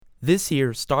This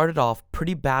year started off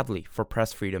pretty badly for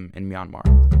press freedom in Myanmar.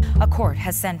 A court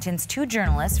has sentenced 2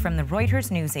 journalists from the Reuters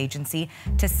news agency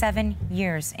to 7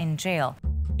 years in jail.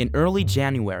 In early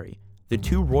January, the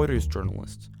 2 Reuters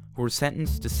journalists, who were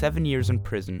sentenced to 7 years in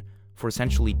prison for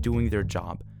essentially doing their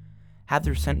job, had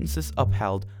their sentences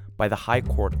upheld by the High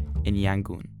Court in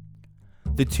Yangon.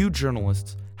 The 2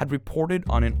 journalists had reported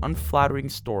on an unflattering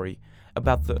story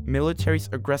about the military's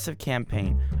aggressive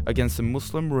campaign against the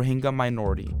Muslim Rohingya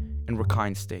minority in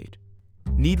Rakhine State.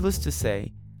 Needless to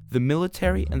say, the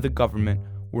military and the government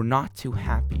were not too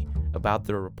happy about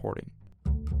their reporting.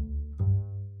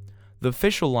 The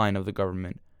official line of the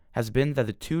government has been that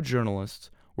the 2 journalists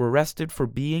were arrested for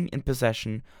being in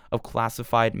possession of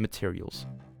classified materials,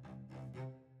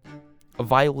 a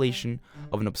violation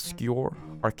of an obscure,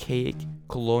 archaic,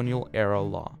 colonial-era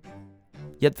law.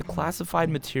 Yet the classified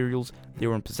materials they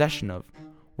were in possession of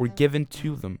were given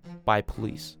to them by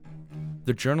police.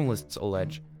 The journalists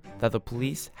allege that the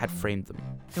police had framed them.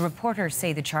 The reporters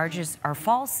say the charges are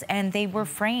false and they were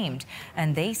framed,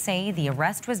 and they say the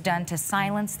arrest was done to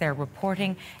silence their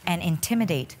reporting and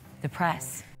intimidate the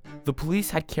press. The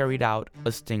police had carried out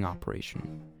a sting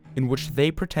operation, in which they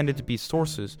pretended to be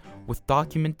sources with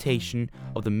documentation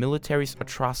of the military's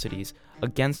atrocities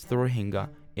against the Rohingya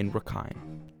in Rakhine.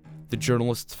 The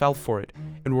journalists fell for it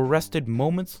and were arrested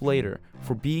moments later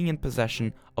for being in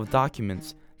possession of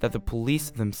documents that the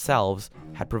police themselves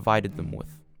had provided them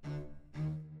with.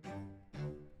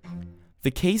 The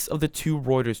case of the 2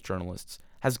 Reuters journalists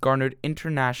has garnered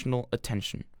international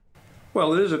attention.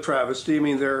 Well, it is a travesty. I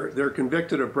mean, they're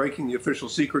convicted of breaking the Official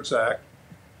Secrets Act,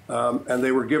 and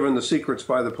they were given the secrets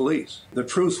by the police. The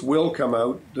truth will come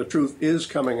out. The truth is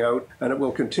coming out, and it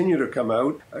will continue to come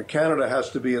out. Canada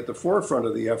has to be at the forefront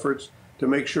of the efforts to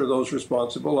make sure those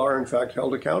responsible are, in fact,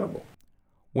 held accountable.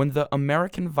 When the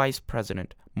American Vice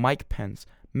President, Mike Pence,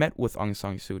 met with Aung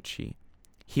San Suu Kyi,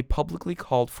 he publicly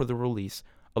called for the release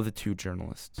of the 2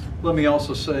 journalists. Let me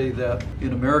also say that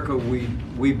in America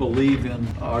we believe in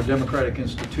our democratic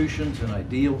institutions and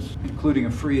ideals, including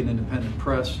a free and independent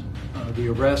press. The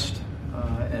arrest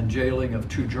and jailing of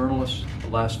 2 journalists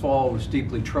last fall was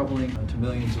deeply troubling to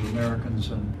millions of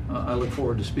Americans, and I look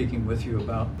forward to speaking with you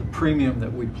about the premium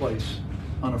that we place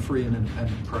on a free and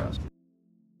independent press.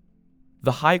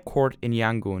 The High Court in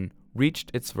Yangon reached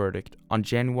its verdict on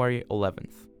January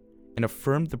 11th and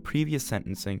affirmed the previous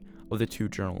sentencing of the 2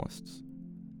 journalists.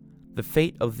 The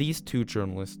fate of these 2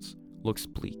 journalists looks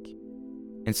bleak,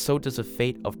 and so does the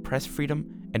fate of press freedom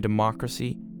and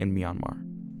democracy in Myanmar.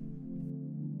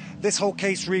 This whole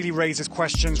case really raises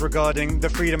questions regarding the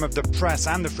freedom of the press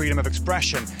and the freedom of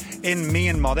expression in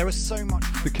Myanmar. There is so much.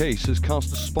 The case has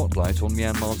cast a spotlight on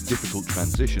Myanmar's difficult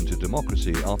transition to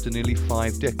democracy after nearly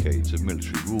 5 decades of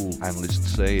military rule.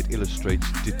 Analysts say it illustrates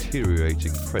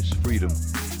deteriorating press freedom.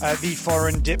 The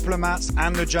foreign diplomats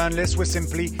and the journalists were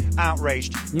simply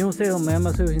outraged.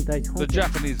 The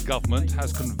Japanese government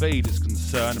has conveyed its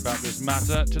concern about this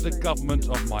matter to the government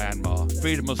of Myanmar.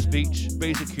 Freedom of speech,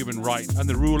 basic human rights, and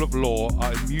the rule of law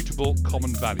are immutable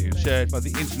common values shared by the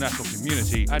international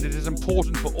community, and it is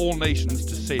important for all nations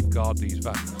to safeguard these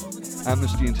values.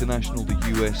 Amnesty International, the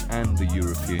US and the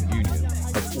European Union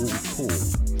have all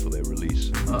called for their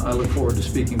release. I look forward to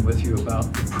speaking with you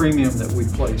about the premium that we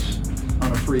place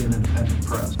on a free and independent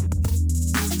press.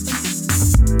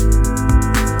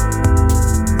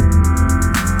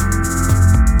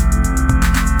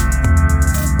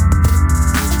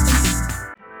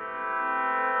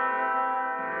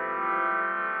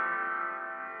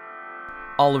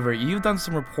 Oliver, you've done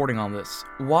some reporting on this.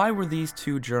 Why were these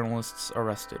 2 journalists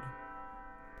arrested?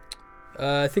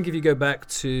 I think if you go back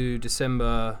to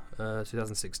December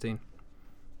 2016,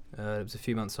 it was a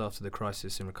few months after the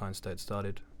crisis in Rakhine State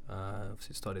started.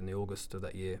 Obviously it started in the August of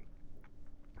that year.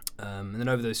 And then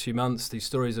over those few months, these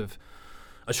stories of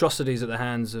atrocities at the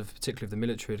hands of particularly of the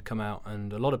military had come out,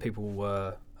 and a lot of people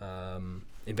were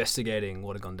investigating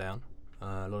what had gone down.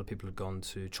 A lot of people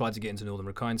had tried to get into northern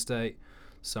Rakhine State,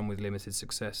 some with limited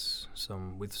success,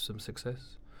 some with some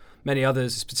success. Many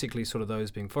others, particularly sort of those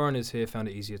being foreigners here, found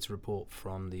it easier to report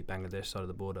from the Bangladesh side of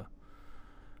the border.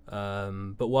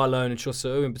 But Wa Lone and Chor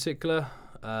Soo in particular,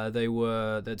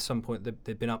 at some point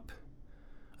they'd been up,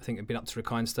 I think they'd been up to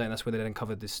Rakhine State, and that's where they then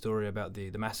covered this story about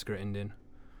the massacre at Indin,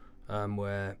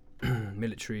 where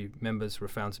military members were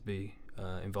found to be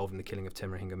involved in the killing of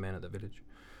 10 Rohingya men at that village.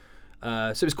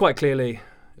 So it was quite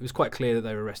clear that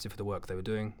they were arrested for the work they were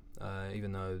doing,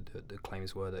 even though the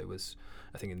claims were that it was,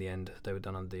 I think in the end, they were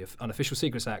done under the Unofficial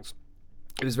Secrets Act.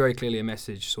 It was very clearly a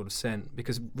message sort of sent,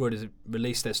 because Reuters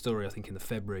released their story, I think, in the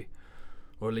February,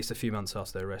 or at least a few months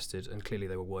after they were arrested, and clearly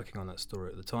they were working on that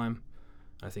story at the time.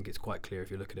 I think it's quite clear if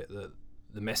you look at it that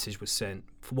the message was sent,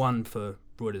 for one, for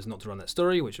Reuters not to run that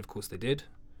story, which of course they did.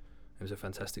 It was a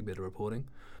fantastic bit of reporting.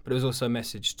 But it was also a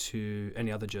message to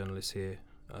any other journalists here,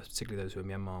 particularly those who are in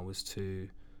Myanmar, was to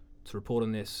report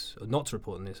on this, or not to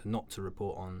report on this, and not to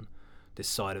report on this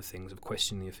side of things, of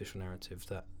questioning the official narrative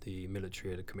that the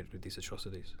military had committed these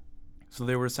atrocities. So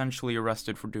they were essentially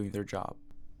arrested for doing their job.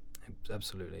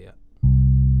 Absolutely, yeah.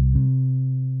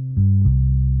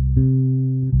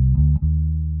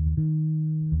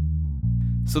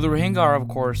 So the Rohingya are, of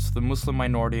course, the Muslim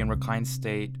minority in Rakhine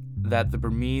State that the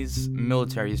Burmese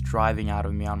military is driving out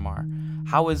of Myanmar.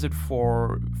 How is it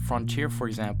for Frontier, for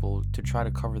example, to try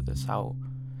to cover this? How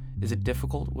is it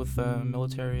difficult with the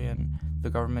military and the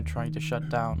government trying to shut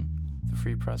down the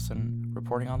free press and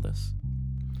reporting on this?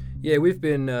 Yeah, we've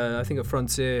been, I think at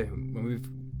Frontier,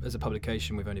 as a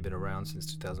publication, we've only been around since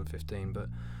 2015, but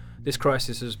this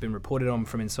crisis has been reported on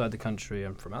from inside the country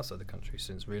and from outside the country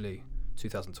since really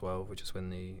 2012, which is when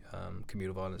the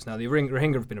communal violence. Now, the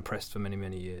Rohingya have been oppressed for many,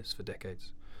 many years, for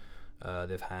decades.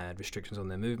 They've had restrictions on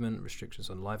their movement, restrictions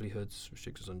on livelihoods,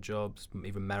 restrictions on jobs,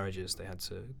 even marriages they had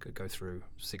to go through,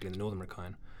 particularly in the northern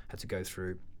Rakhine, had to go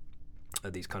through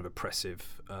these kind of oppressive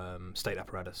state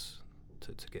apparatus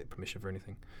to get permission for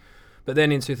anything. But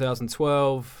then in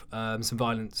 2012, some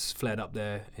violence flared up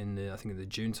there in the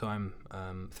June time.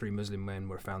 3 Muslim men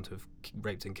were found to have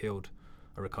raped and killed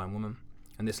a Rakhine woman.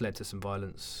 And this led to some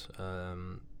violence.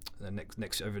 Over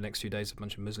the next few days, a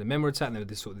bunch of Muslim men were attacked, and there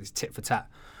was this tit-for-tat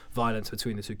violence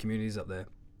between the two communities up there.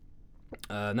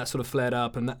 And that sort of flared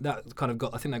up, and that kind of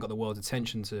got the world's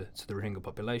attention to the Rohingya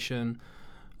population.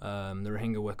 The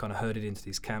Rohingya were kind of herded into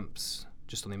these camps,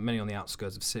 mainly on the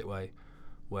outskirts of Sittwe,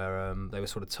 where they were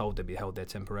sort of told they'd be held there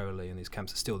temporarily, and these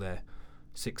camps are still there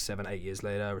 6, 7, 8 years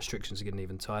later. Restrictions are getting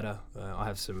even tighter. I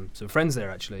have some friends there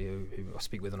actually who I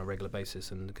speak with on a regular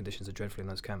basis, and the conditions are dreadful in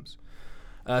those camps.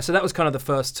 So that was kind of the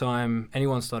first time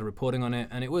anyone started reporting on it,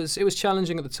 and it was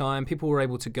challenging at the time. People were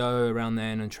able to go around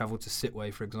then and travel to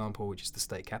Sittwe, for example, which is the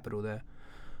state capital there,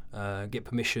 get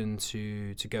permission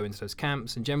to go into those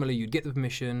camps, and generally you'd get the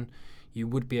permission, you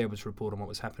would be able to report on what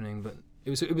was happening, but it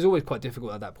was always quite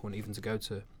difficult at that point even to go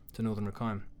to northern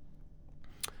Rakhine.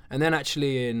 And then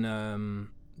actually then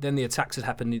the attacks had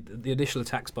happened. The initial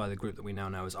attacks by the group that we now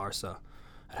know as ARSA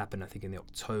had happened, I think, in the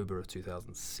October of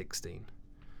 2016.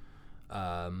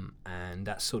 And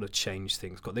that sort of changed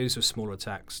things. These were smaller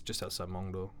attacks just outside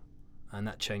Mongdo, and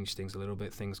that changed things a little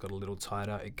bit. Things got a little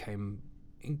tighter. It came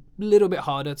a little bit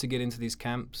harder to get into these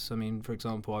camps. I mean, for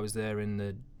example, I was there in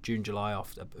the June, July,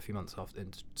 after a few months after.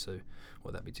 So,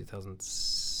 what would that be?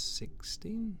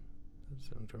 2016? I'm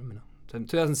trying to remember now.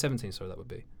 2017. Sorry, that would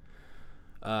be.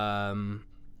 And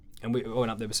we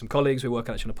went up there with some colleagues. We were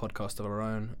working actually on a podcast of our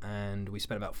own, and we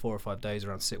spent about 4 or 5 days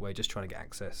around Sittwe just trying to get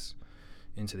access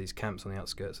into these camps on the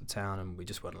outskirts of town, and we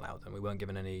just weren't allowed them. We weren't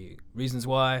given any reasons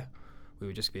why. We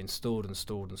were just being stalled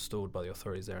by the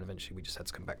authorities there, and eventually we just had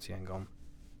to come back to Yangon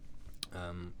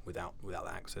without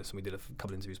that access. And we did a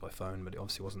couple of interviews by phone, but it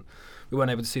obviously wasn't. We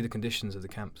weren't able to see the conditions of the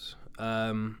camps.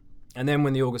 And then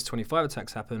when the August 25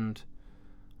 attacks happened,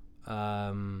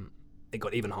 it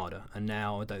got even harder. And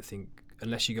now I don't think,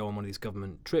 unless you go on one of these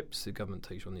government trips, the government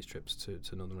takes you on these trips to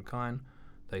northern Rakhine.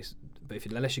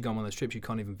 Unless you go on one of those trips, you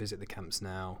can't even visit the camps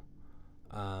now.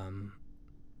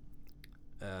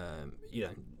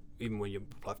 Even when you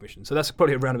apply for permission. So that's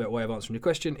probably a roundabout way of answering your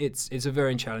question. It's a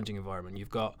very challenging environment. You've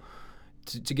got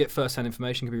to get first-hand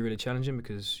information can be really challenging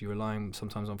because you're relying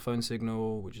sometimes on phone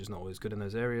signal, which is not always good in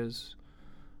those areas.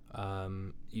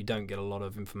 You don't get a lot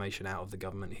of information out of the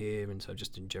government here, and so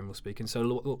just in general speaking.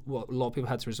 So what a lot of people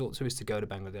had to resort to is to go to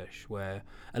Bangladesh, where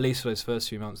at least for those first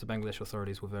few months, the Bangladesh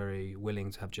authorities were very willing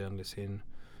to have journalists in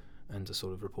and to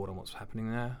sort of report on what's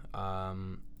happening there. I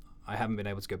haven't been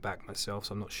able to go back myself,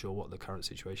 so I'm not sure what the current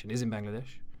situation is in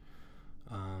Bangladesh.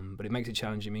 But it makes it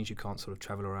challenging. It means you can't sort of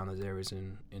travel around those areas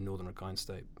in northern Rakhine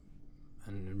State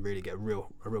and really get a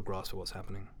real grasp of what's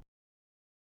happening.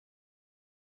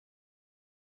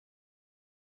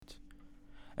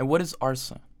 And what is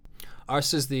ARSA?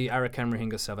 ARSA is the Arakan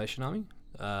Rohingya Salvation Army.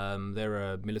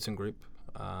 They're a militant group.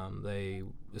 They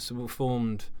were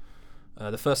formed.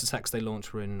 The first attacks they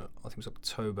launched were in, I think it was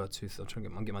October. I'm trying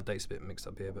to get my dates a bit mixed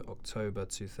up here, but October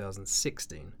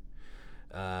 2016.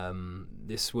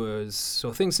 This was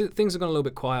so things have gone a little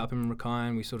bit quiet up in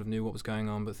Rakhine. We sort of knew what was going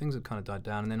on, but things had kind of died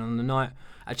down. And then on the night,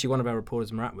 actually one of our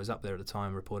reporters, Murat, was up there at the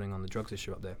time reporting on the drugs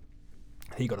issue up there.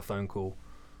 He got a phone call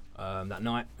that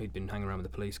night. He'd been hanging around with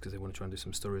the police because they want to try and do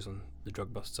some stories on the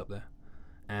drug busts up there.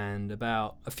 And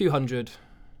about a few hundred,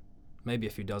 maybe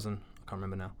a few dozen, I can't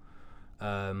remember now,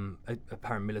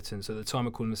 apparent militants. At the time,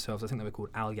 were calling themselves, I think they were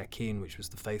called Al-Yaqin, which was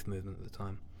the faith movement at the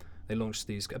time. They launched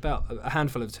about a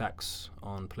handful of attacks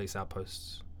on police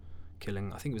outposts,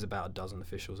 killing, I think it was about a dozen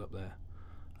officials up there.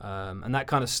 And that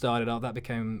kind of started out, that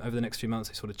became, over the next few months,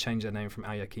 they sort of changed their name from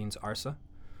Al-Yaqin to ARSA.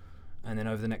 And then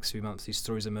over the next few months, these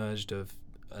stories emerged of,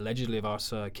 allegedly, of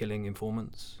ARSA killing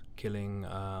informants, killing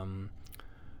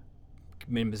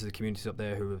members of the communities up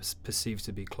there who were perceived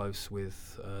to be close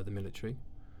with the military.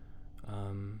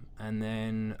 And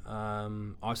then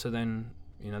ARSA then,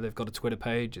 they've got a Twitter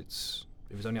page.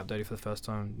 It was only updated for the first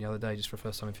time the other day, just for the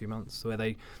first time in a few months, where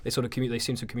they sort of they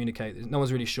seem to communicate. No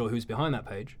one's really sure who's behind that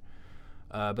page,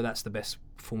 but that's the best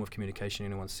form of communication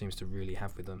anyone seems to really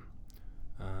have with them.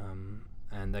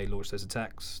 And they launched those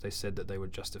attacks. They said that they were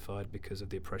justified because of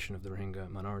the oppression of the Rohingya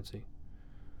minority.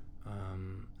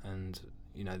 And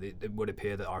it would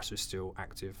appear that ARSA is still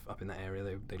active up in that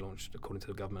area. They launched, according to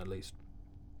the government at least.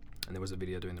 And there was a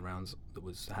video doing the rounds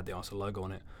that had the ARSA logo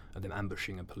on it, of them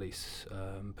ambushing a police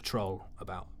patrol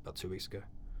about 2 weeks ago.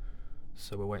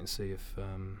 So we'll wait and see if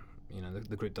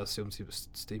the group does still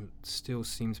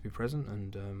seem to be present,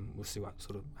 and we'll see what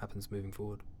sort of happens moving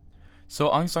forward. So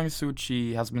Aung San Suu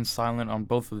Kyi has been silent on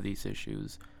both of these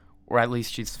issues, or at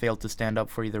least she's failed to stand up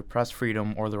for either press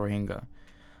freedom or the Rohingya.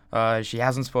 She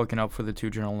hasn't spoken up for the 2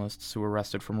 journalists who were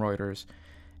arrested from Reuters,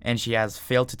 and she has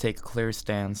failed to take a clear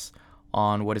stance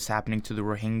on what is happening to the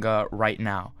Rohingya right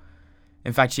now.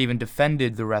 In fact, she even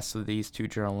defended the rest of these 2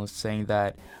 journalists, saying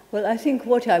that, well, I think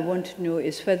what I want to know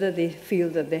is whether they feel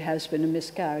that there has been a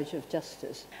miscarriage of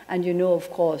justice. And of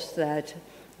course, that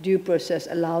due process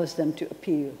allows them to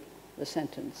appeal the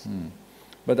sentence.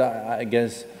 But I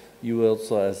guess you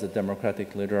also, as a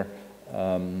democratic leader,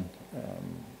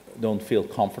 don't feel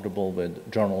comfortable with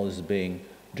journalists being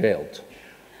jailed.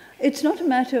 It's not a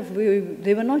matter of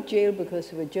they were not jailed because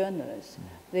they were journalists.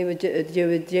 They were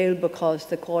jailed because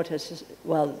the court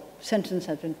sentence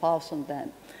has been passed on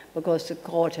them because the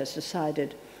court has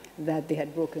decided that they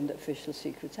had broken the Official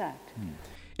Secrets Act.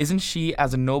 Isn't she,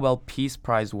 as a Nobel Peace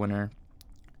Prize winner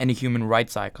and a human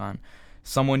rights icon,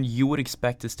 someone you would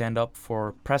expect to stand up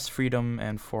for press freedom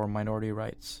and for minority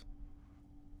rights?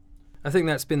 I think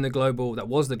that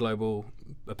was the global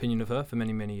opinion of her for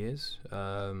many, many years.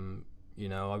 I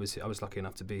was lucky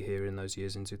enough to be here in those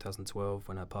years in 2012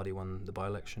 when our party won the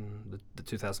by-election, the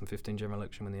 2015 general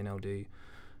election when the NLD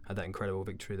had that incredible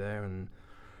victory there, and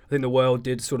I think the world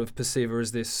did sort of perceive her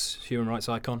as this human rights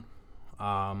icon.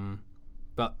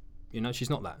 But she's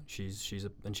not that.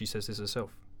 And she says this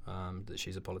herself, that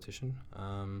she's a politician.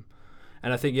 And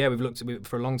I think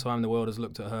for a long time the world has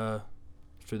looked at her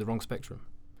through the wrong spectrum.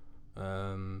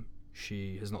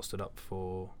 She has not stood up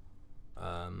for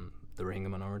the Rohingya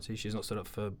minority. She's not stood up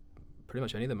for pretty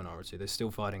much any of the minority. There's still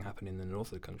fighting happening in the north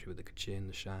of the country with the Kachin,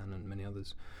 the Shan, and many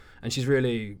others. And she's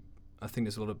really, I think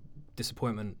there's a lot of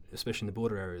disappointment, especially in the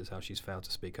border areas, how she's failed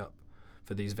to speak up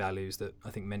for these values that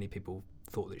I think many people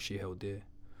thought that she held dear.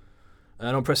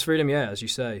 And on press freedom, as you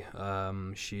say,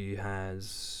 she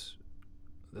has,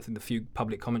 I think the few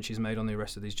public comments she's made on the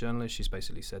arrest of these journalists, she's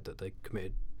basically said that they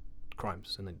committed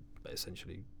crimes and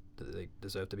essentially that they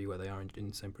deserve to be where they are in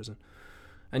the same prison.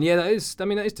 And that is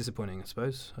disappointing, I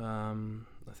suppose. I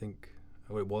think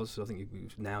it was. I think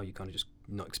now you're kind of just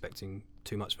not expecting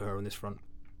too much for her on this front.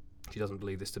 She doesn't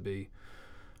believe this to be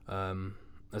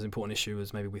as important issue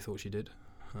as maybe we thought she did.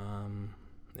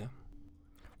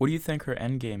 What do you think her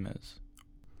end game is?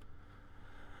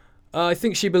 I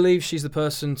think she believes she's the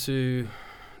person to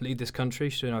lead this country.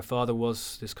 Her father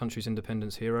was this country's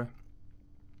independence hero.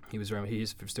 He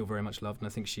is still very much loved, and I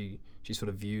think she sort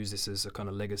of views this as a kind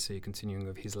of legacy, continuing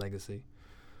of his legacy.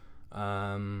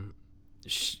 In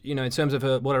terms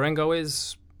of what her end goal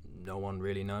is, no one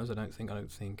really knows. I think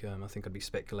I'd be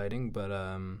speculating,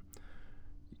 but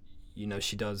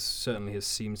she certainly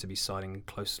seems to be siding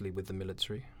closely with the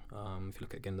military. If you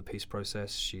look at, again, the peace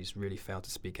process, she's really failed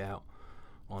to speak out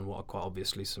on what are quite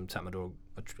obviously some Tatmadaw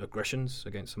aggressions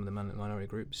against some of the minority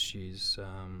groups. She's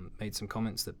made some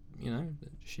comments that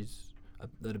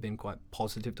that have been quite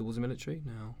positive towards the military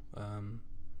now.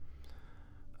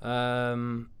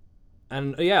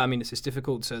 It's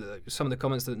difficult to. Some of the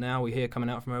comments that now we hear coming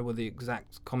out from her were the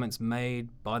exact comments made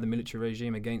by the military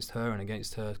regime against her and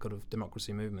against her kind of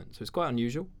democracy movement. So it's quite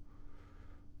unusual.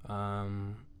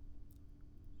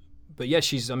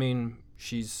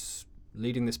 She's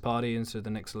leading this party into the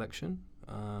next election,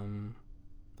 and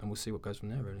we'll see what goes from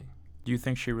there, really. Do you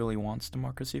think she really wants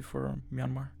democracy for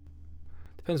Myanmar?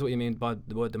 Depends what you mean by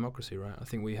the word democracy, right? I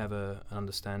think we have an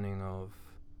understanding of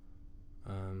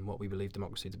what we believe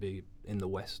democracy to be in the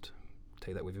West.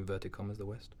 Take that with inverted commas, the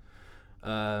West.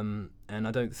 And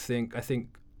I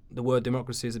think the word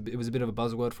democracy it was a bit of a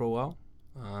buzzword for a while.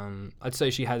 I'd say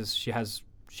she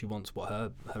wants what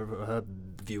her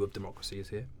view of democracy is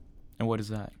here. And what is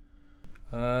that?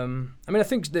 I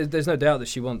think there's no doubt that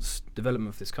she wants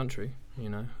development of this country.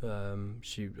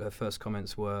 Her first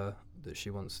comments were that she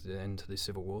wants the end to the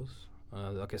civil wars.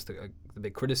 I guess the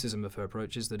big criticism of her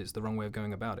approach is that it's the wrong way of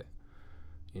going about it.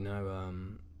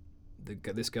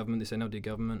 This NLD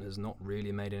government has not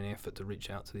really made any effort to reach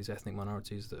out to these ethnic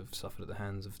minorities that have suffered at the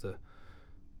hands of the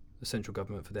central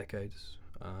government for decades.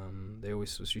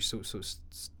 She still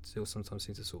sometimes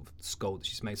seems to sort of scold.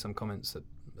 She's made some comments that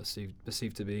are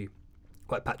perceived to be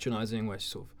quite patronising, where she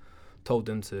sort of told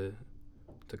them to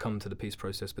come to the peace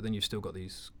process, but then you've still got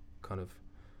these kind of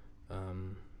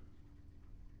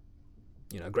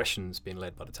aggressions being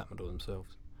led by the Tatmadaw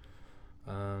themselves.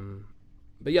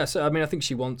 But yeah, so I think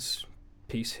she wants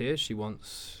peace here. She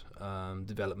wants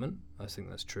development. I think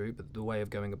that's true. But the way of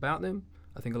going about them,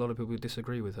 I think a lot of people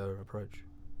disagree with her approach.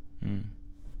 Mm.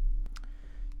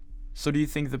 So do you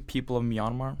think the people of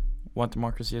Myanmar want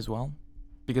democracy as well?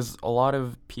 Because a lot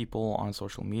of people on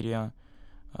social media,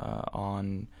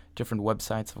 on different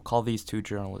websites, have called these two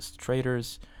journalists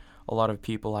traitors. A lot of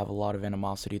people have a lot of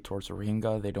animosity towards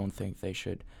Rohingya. They don't think they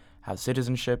should have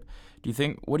citizenship.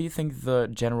 What do you think the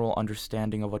general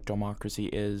understanding of what democracy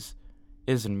is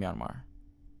in Myanmar?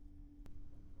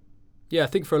 Yeah, I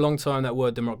think for a long time that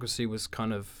word democracy was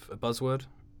kind of a buzzword.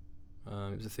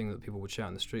 It was a thing that people would shout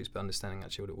in the streets, but understanding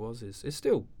actually what it was is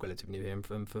still relatively new here,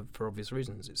 and for obvious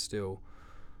reasons. It's still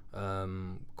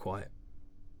quite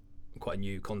a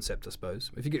new concept, I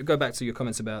suppose. If you go back to your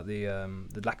comments about the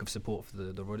lack of support for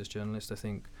the Reuters journalist, I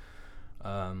think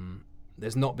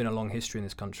there's not been a long history in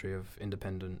this country of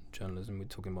independent journalism. We're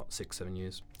talking about 6-7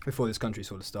 years before this country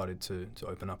sort of started to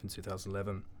open up in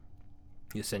 2011.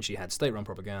 You essentially had state-run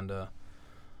propaganda,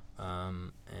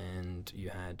 and you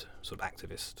had sort of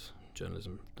activist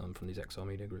journalism done from these exile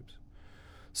media groups.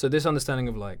 So this understanding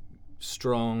of like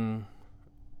strong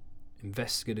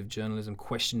investigative journalism,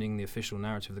 questioning the official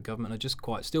narrative of the government, are just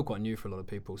still quite new for a lot of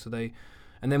people.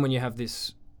 And then when you have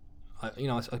this, I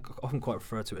often quite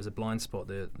refer to it as a blind spot.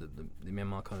 The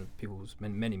Myanmar kind of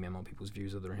many Myanmar people's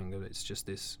views of the Rohingya. It's just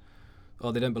this,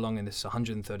 they don't belong in this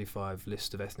 135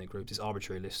 list of ethnic groups, this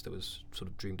arbitrary list that was sort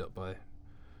of dreamed up by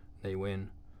Ne Win,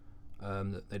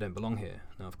 that they don't belong here.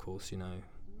 Now, of course,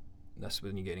 that's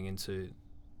when you're getting into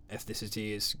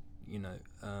ethnicity is,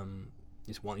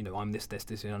 it's one, I'm this,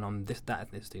 and I'm this,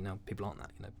 that ethnicity. Now, people aren't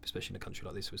that, especially in a country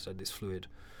like this with this fluid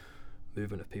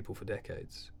movement of people for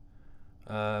decades.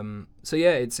 So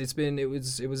yeah, it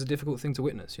was a difficult thing to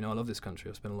witness. I love this country.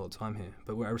 I've spent a lot of time here,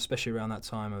 but especially around that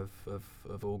time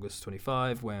of August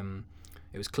 25, when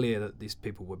it was clear that these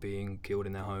people were being killed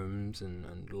in their homes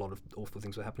and a lot of awful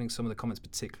things were happening. Some of the comments,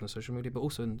 particularly on social media, but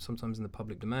also sometimes in the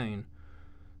public domain,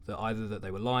 that either that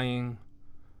they were lying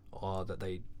or that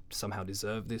they somehow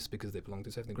deserved this because they belonged to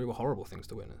this ethnic group, were horrible things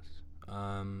to witness.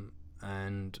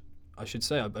 And I should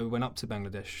say, I went up to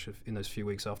Bangladesh in those few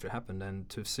weeks after it happened, and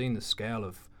to have seen the scale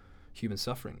of human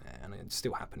suffering there, and it's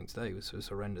still happening today, it was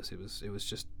horrendous. It was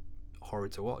just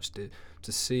horrid to watch, to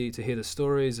hear the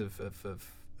stories of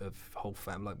whole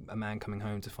family, like a man coming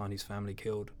home to find his family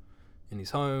killed in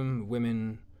his home.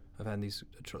 Women have had these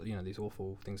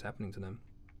awful things happening to them,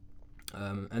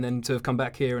 and then to have come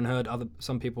back here and heard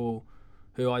some people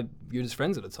who I viewed as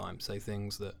friends at the time say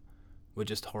things that were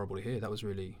just horrible to hear. That was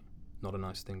really not a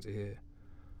nice thing to hear.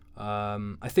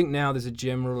 I think now there's a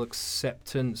general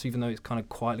acceptance, even though it's kind of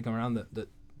quietly going around, that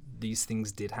these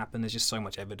things did happen. There's just so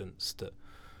much evidence that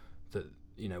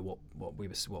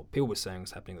what people were saying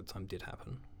was happening at the time did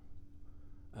happen.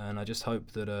 And I just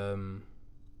hope that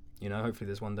hopefully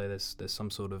there's one day there's some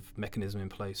sort of mechanism in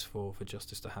place for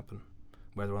justice to happen.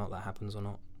 Whether or not that happens or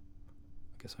not,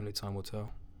 I guess only time will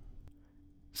tell.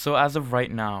 So as of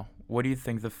right now, what do you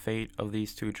think the fate of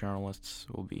these two journalists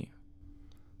will be?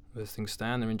 As things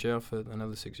stand, they're in jail for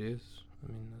another 6 years.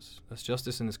 I mean, that's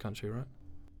justice in this country, right?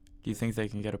 Do you think they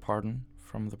can get a pardon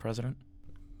from the president?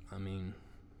 I mean,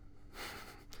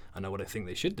 I know what I think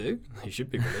they should do. They should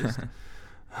be released.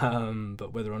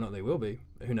 But whether or not they will be,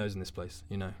 who knows in this place,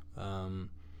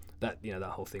 that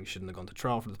whole thing shouldn't have gone to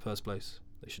trial for the first place.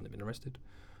 They shouldn't have been arrested.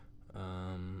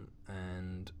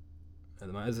 And at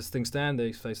the moment, as things stand,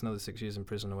 they face another 6 years in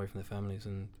prison away from their families,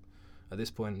 and at this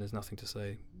point, there's nothing to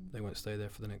say they won't stay there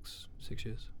for the next 6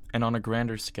 years. And on a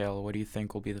grander scale, what do you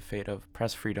think will be the fate of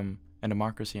press freedom and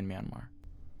democracy in Myanmar?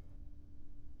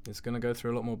 It's going to go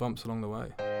through a lot more bumps along the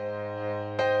way.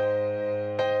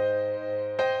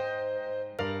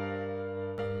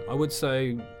 I would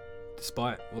say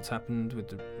despite what's happened with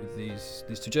these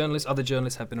two journalists. Other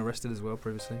journalists have been arrested as well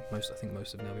previously. I think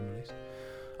most have now been released.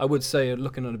 I would say,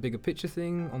 looking at a bigger picture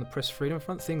thing, on the press freedom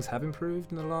front, things have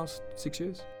improved in the last 6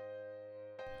 years.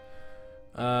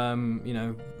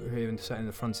 We're even sat in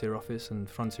the Frontier office, and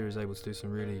Frontier is able to do some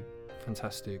really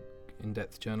fantastic,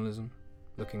 in-depth journalism,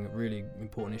 looking at really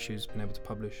important issues, been able to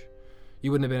publish. You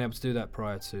wouldn't have been able to do that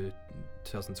prior to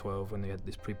 2012, when they had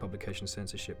this pre-publication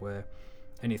censorship, where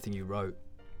anything you wrote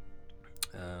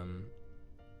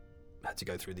had to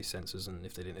go through these censors, and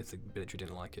if the military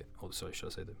didn't like it, or should I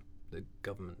say the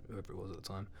government, whoever it was at the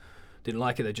time, didn't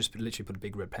like it, they just literally put a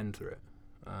big red pen through it.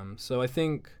 So I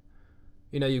think,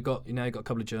 you've got a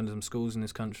couple of journalism schools in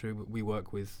this country. We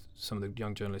work with some of the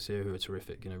young journalists here who are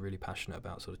terrific, really passionate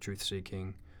about sort of truth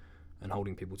seeking and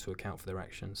holding people to account for their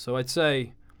actions. So I'd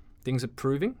say things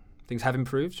have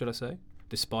improved, should I say,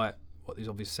 despite what these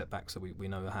obvious setbacks that we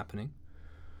know are happening.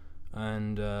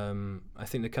 And I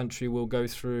think the country will go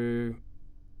through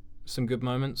some good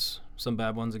moments, some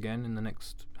bad ones again in the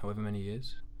next however many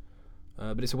years.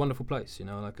 But it's a wonderful place,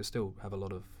 I still have a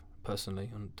lot of, personally,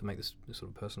 to make this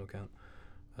sort of personal count,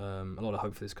 a lot of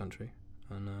hope for this country.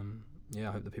 And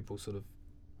I hope that people sort of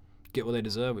get what they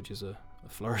deserve, which is a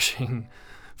flourishing,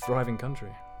 thriving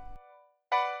country.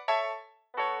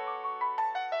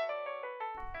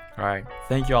 All right.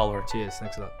 Thank you, Oliver. Cheers.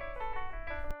 Thanks a lot.